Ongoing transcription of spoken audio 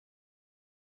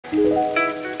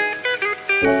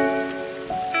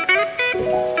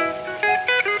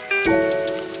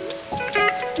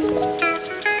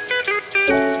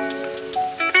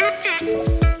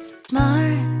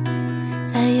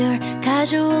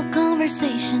Casual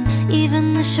conversation,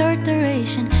 even a short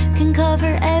duration, can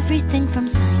cover everything from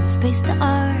science, space to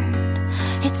art.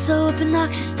 It's so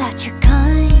obnoxious that you're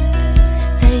kind,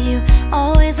 that you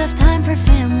always have time for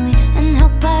family and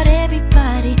help out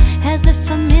everybody, as if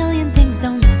a million things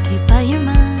don't occupy your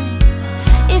mind.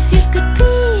 If you could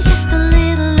be just a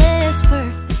little less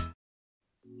perfect.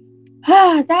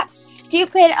 Ah, that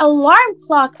stupid alarm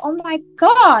clock. Oh my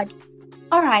god.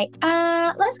 Alright,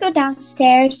 let's go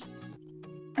downstairs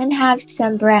and have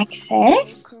some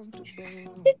breakfast.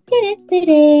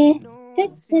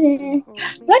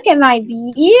 Look at my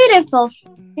beautiful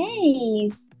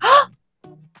face.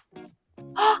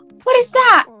 What is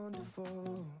that?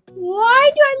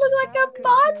 Why do I look like a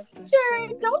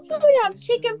monster? Don't tell me I have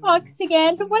chicken pox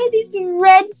again. What are these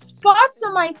red spots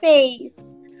on my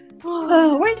face?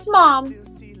 Where's Mom?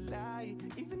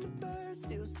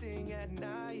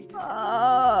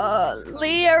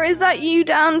 Leah, is that you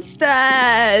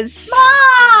downstairs?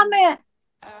 Mom!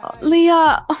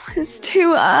 Leah, it's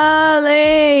too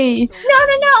early.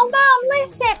 No, Mom,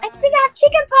 listen. I think I have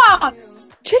chicken pox.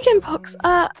 Chicken pox?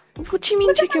 What do you mean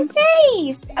Look chicken? at my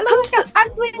face. I look like an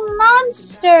ugly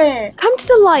monster. Come to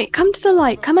the light. Come to the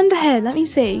light. Come under here. Let me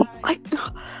see. I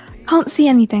can't see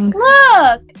anything.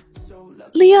 Look.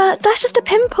 Leah, that's just a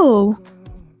pimple.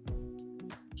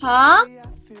 Huh?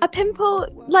 A pimple,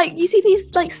 like, you see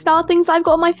these, like, star things I've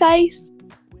got on my face?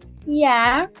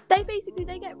 Yeah. They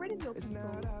get rid of your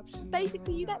pimples.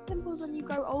 Basically, you get pimples when you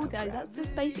grow older. That's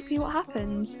just basically what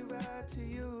happens.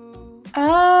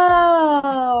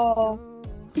 Oh.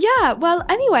 Yeah, well,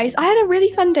 anyways, I had a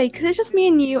really fun day because it's just me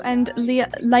and you and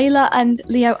Laila and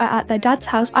Leo are at their dad's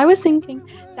house. I was thinking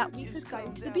that we could go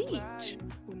to the beach.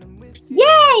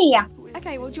 Yay!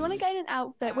 Okay, well, do you want to get an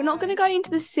outfit? We're not going to go into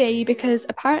the sea because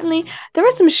apparently there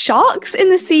are some sharks in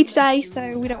the sea today,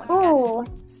 so we don't want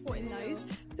to get caught in those.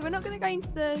 So we're not going to go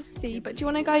into the sea, but do you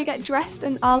want to go get dressed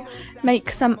and I'll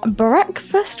make some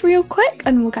breakfast real quick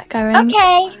and we'll get going?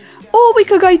 Okay. Or we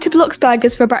could go to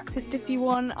Bloxburgers for breakfast if you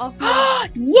want.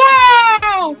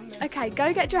 Yes! Okay,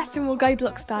 go get dressed and we'll go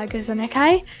Bloxburgers then,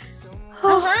 okay?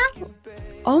 Uh-huh.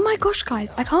 Oh my gosh,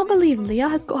 guys, I can't believe Leah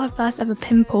has got her first ever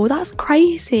pimple. That's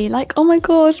crazy. Like, oh my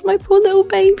gosh, my poor little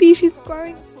baby. She's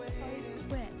growing so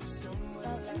quick.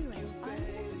 Well, anyways, I'm going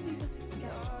to just get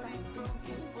dressed.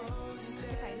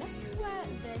 Okay, let's wear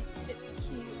this. It's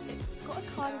cute. It's got a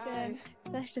cardigan.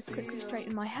 Let's just quickly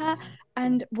straighten my hair.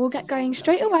 And we'll get going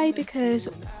straight away because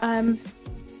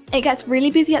it gets really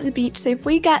busy at the beach. So if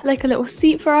we get, like, a little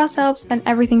seat for ourselves, then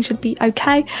everything should be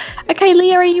okay. Okay,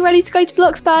 Leah, are you ready to go to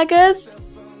Bloxburgers?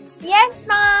 Yes,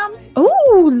 Mom.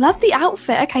 Oh, love the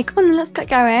outfit. Okay, come on, let's get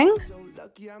going.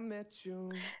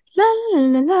 La la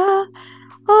la la.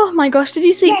 Oh my gosh, did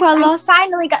you sleep well last? I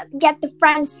finally got to get the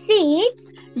front seat.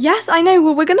 Yes, I know.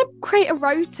 Well, we're gonna create a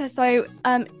rota so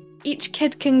each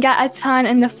kid can get a turn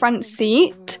in the front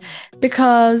seat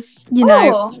because you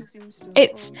know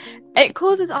it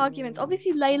causes arguments.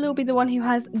 Obviously, Laila will be the one who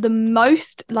has the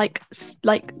most like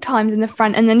times in the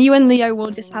front, and then you and Leo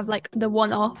will just have like the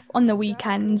one off on the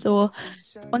weekends or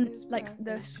on like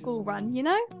the school run, you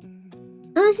know?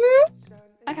 Mhm.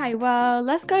 Okay, well,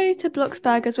 let's go to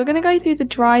Bloxburgers. We're gonna go through the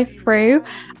drive-through.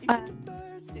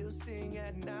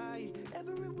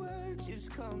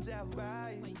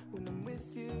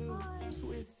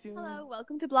 Hello,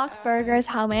 welcome to Bloxburgers.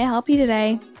 How may I help you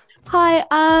today? Hi,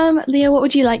 Leah, what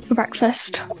would you like for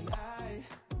breakfast?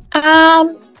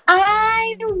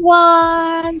 I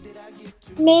want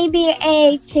maybe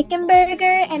a chicken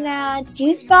burger and a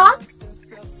juice box.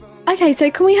 Okay, so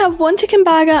can we have one chicken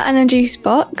burger and a juice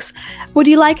box? Would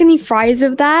you like any fries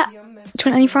with that? Do you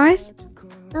want any fries?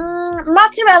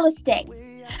 Mozzarella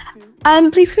sticks.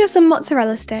 Please can we have some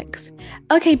mozzarella sticks?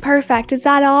 Okay, perfect. Is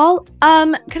that all?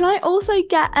 Can I also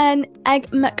get an egg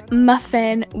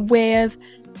McMuffin with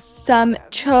some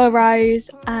churros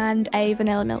and a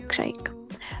vanilla milkshake?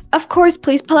 Of course,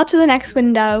 please pull up to the next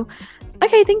window.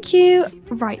 Okay, thank you.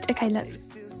 Right, okay, let's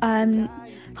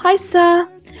hi sir.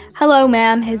 Hello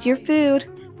ma'am, here's your food.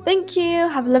 Thank you.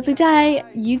 Have a lovely day.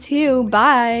 You too.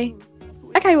 Bye.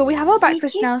 Okay, well, we have our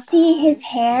breakfast now. Did you see his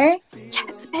hair? Yeah,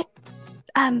 it's a bit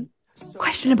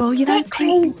questionable, you know.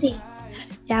 Crazy.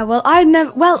 Yeah, well, I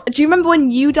never. Well, do you remember when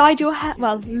you dyed your hair?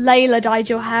 Well, Laila dyed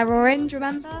your hair orange.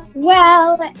 Remember?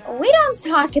 Well, we don't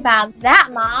talk about that,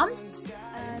 Mom.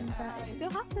 But it still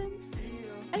happens.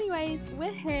 Anyways,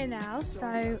 we're here now.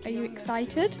 So, are you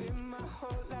excited?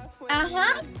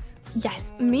 Uh-huh.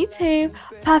 Yes, me too.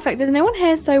 Perfect. There's no one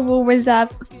here, so we'll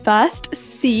reserve first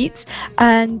seat.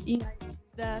 And you know,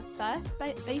 the first,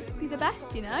 basically the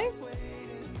best, you know?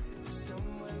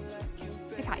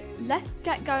 Okay, let's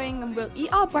get going and we'll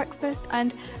eat our breakfast.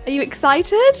 And are you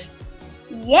excited?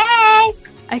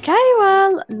 Yes. Okay,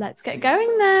 well, let's get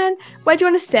going then. Where do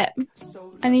you want to sit?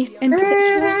 Any in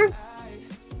particular?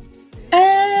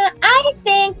 I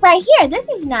think right here. This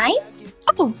is nice.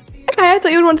 Oh, okay. I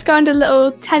thought you would want to go into a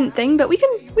little tent thing, but we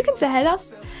can sit here.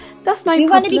 That's no problem. We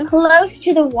want to be close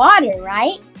to the water,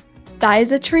 right? That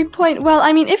is a true point. Well,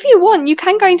 I mean, if you want, you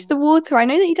can go into the water. I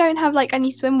know that you don't have like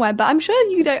any swimwear, but I'm sure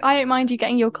you don't. I don't mind you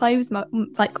getting your clothes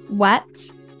like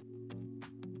wet.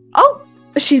 Oh,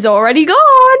 she's already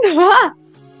gone.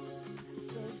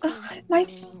 Ugh, my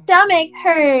stomach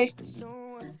hurts.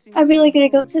 I'm really gonna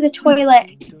go to the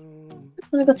toilet.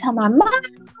 Let me go tell my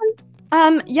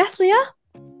mom. Yes, Leah?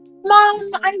 Mom,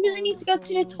 I really need to go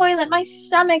to the toilet. My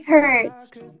stomach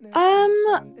hurts.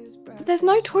 There's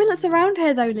no toilets around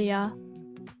here though, Leah.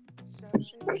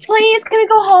 Please, can we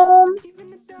go home?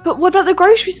 But what about the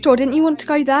grocery store? Didn't you want to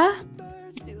go there?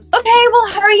 Okay, well,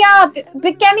 hurry up.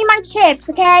 But get me my chips,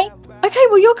 okay? Okay,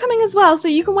 well, you're coming as well, so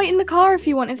you can wait in the car if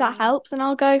you want, if that helps, and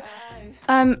I'll go,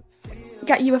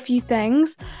 get you a few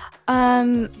things.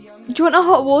 Do you want a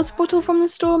hot water bottle from the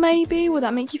store, maybe? Will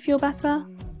that make you feel better?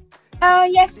 Oh,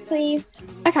 yes, please.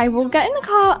 Okay, we'll get in the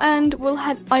car and we'll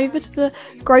head over to the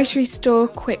grocery store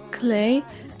quickly.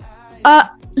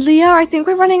 Leah, I think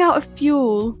we're running out of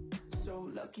fuel.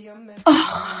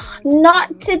 Oh,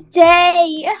 not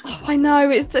today. Oh, I know,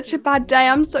 it's such a bad day.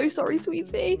 I'm so sorry,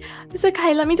 sweetie. It's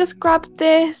okay, let me just grab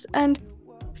this and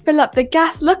fill up the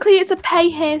gas. Luckily, it's a pay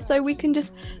here, so we can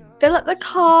just fill up the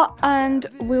car and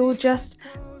we'll just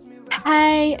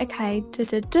pay. Okay,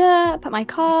 put my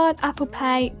card, Apple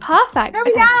Pay. Perfect.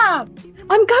 Hurry up.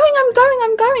 I'm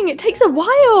going. It takes a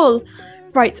while.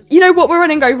 Right, you know what? We're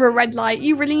running over a red light.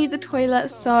 You really need the toilet,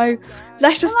 so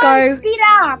let's just go. Speed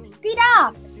up. Speed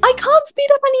up. I can't speed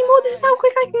up anymore. This is how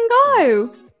quick I can go.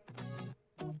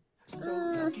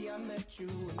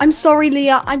 I'm sorry,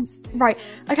 Leah. Right.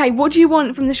 Okay, what do you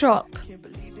want from the shop?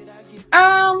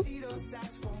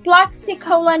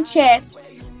 Bloxburg and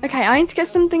chips. Okay, I need to get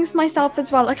some things for myself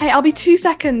as well. Okay, I'll be 2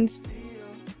 seconds.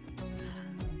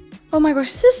 Oh my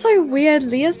gosh, this is so weird.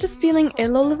 Leah's just feeling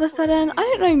ill all of a sudden. I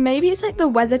don't know, maybe it's like the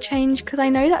weather change, because I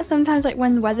know that sometimes like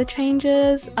when the weather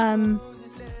changes,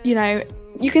 you know,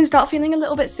 you can start feeling a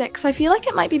little bit sick. So I feel like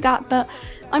it might be that, but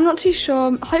I'm not too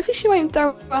sure. Hopefully she won't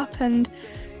throw up and,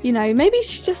 you know, maybe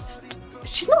she's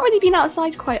not really been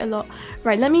outside quite a lot.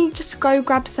 Right, let me just go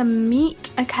grab some meat.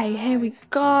 Okay, here we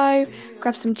go.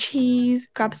 Grab some cheese,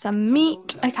 grab some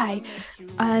meat. Okay,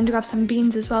 and grab some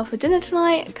beans as well for dinner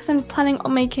tonight, because I'm planning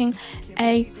on making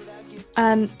a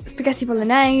spaghetti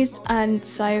bolognese, and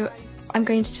so I'm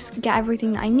going to just get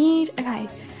everything that I need. Okay,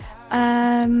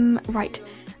 right.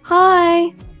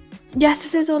 Hi. Yes,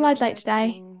 this is all I'd like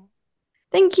today.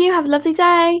 Thank you. Have a lovely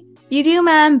day. You do,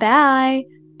 ma'am. Bye.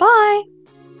 Bye.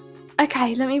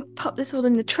 Okay, let me pop this all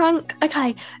in the trunk.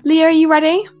 Okay, Leah, are you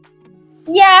ready?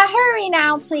 Yeah, hurry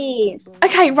now, please.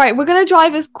 Okay, right, we're going to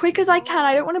drive as quick as I can.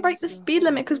 I don't want to break the speed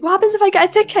limit, because what happens if I get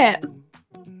a ticket?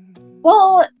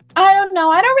 Well, I don't know.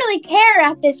 I don't really care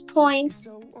at this point.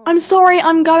 I'm sorry,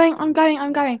 I'm going.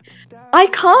 I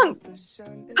can't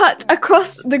cut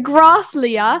across the grass,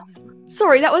 Leah.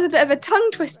 Sorry, that was a bit of a tongue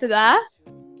twister there.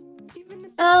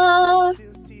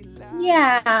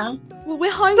 Yeah. Well,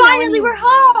 we're home Finally, now. we're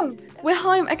home. We're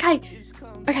home. Okay,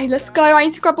 let's go. I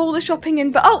need to grab all the shopping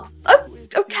in. But oh,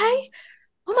 okay.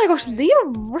 Oh my gosh, Leah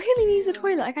really needs a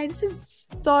toilet. Okay, this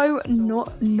is so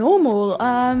not normal.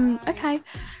 Okay.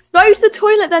 Go to the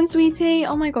toilet then, sweetie.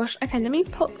 Oh my gosh. Okay, let me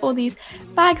put all these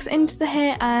bags into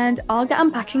here and I'll get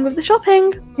unpacking with the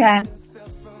shopping. Yeah.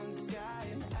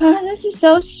 Oh, this is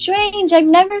so strange. I've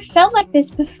never felt like this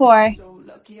before.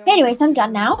 Anyways, I'm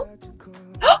done now.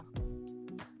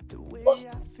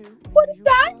 What is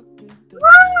that?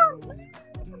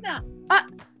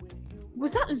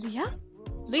 Was that Leah?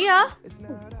 Leah?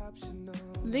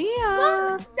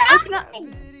 Mom, Open up.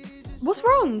 What's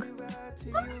wrong?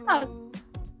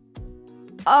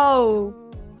 Oh,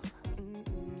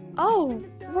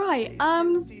 right.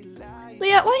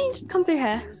 Leah, why don't you just come through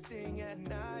here?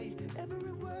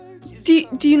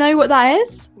 Do you know what that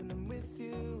is?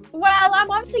 Well,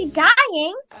 I'm obviously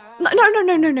dying.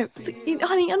 No.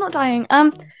 Honey, you're not dying.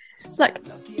 Look,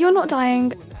 you're not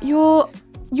dying. You're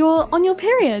on your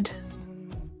period.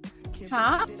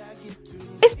 Huh?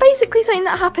 It's basically something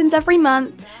that happens every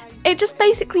month. It just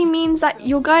basically means that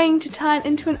you're going to turn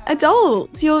into an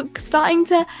adult. You're starting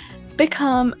to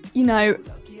become, you know,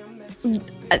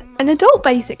 an adult,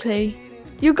 basically.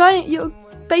 You're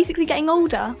basically getting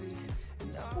older.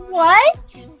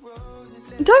 What?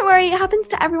 Don't worry, it happens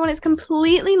to everyone. It's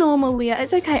completely normal, Leah.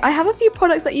 It's okay. I have a few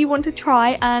products that you want to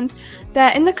try, and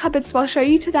they're in the cupboard, so I'll show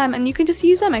you to them, and you can just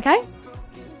use them, okay?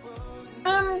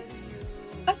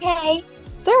 Okay.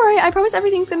 Don't worry, I promise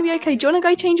everything's going to be okay. Do you want to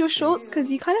go change your shorts? Because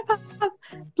you kind of have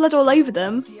blood all over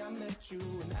them.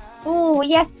 Oh,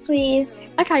 yes, please.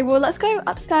 Okay, well, let's go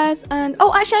upstairs and...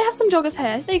 Oh, actually, I have some joggers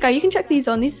here. There you go. You can check these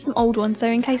on. These are some old ones, so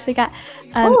in case they get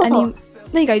any...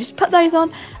 There you go. Just put those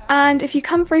on. And if you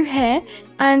come through here,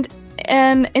 and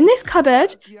in this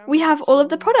cupboard, we have all of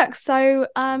the products. So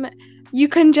you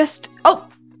can just... Oh,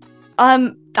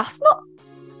 that's not...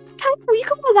 Okay, well, you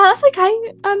can wear that. That's okay.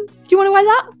 Do you want to wear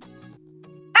that?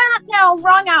 No,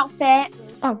 wrong outfit.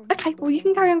 Oh, okay. Well, you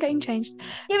can carry on getting changed.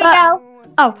 Here we go.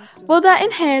 Oh, well, they're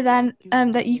in here then,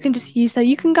 that you can just use. So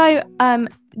you can go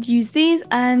use these,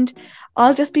 and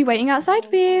I'll just be waiting outside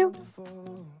for you.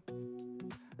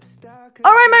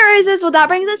 Alright, my roses, well, that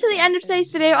brings us to the end of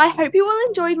today's video. I hope you all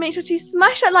enjoyed. Make sure to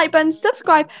smash that like button,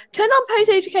 subscribe, turn on post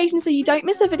notifications so you don't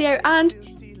miss a video, and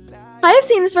I have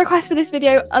seen this request for this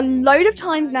video a load of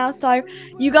times now, so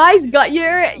you guys got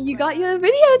your video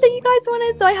that you guys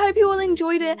wanted, so I hope you all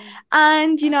enjoyed it.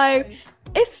 And, you know,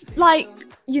 if, like,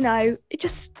 you know, it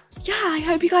just, yeah, I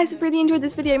hope you guys have really enjoyed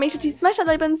this video. Make sure to smash that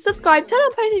like button, subscribe, turn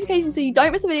on post notifications so you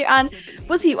don't miss a video, and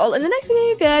we'll see you all in the next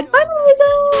video. Goodbye, my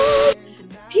roses!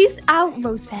 Peace out,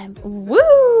 Rose fam.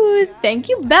 Woo! Thank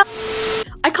you, Belle.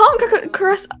 I can't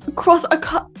cross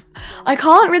a... I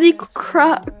can't really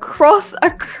cross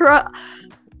a...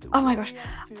 Oh my gosh.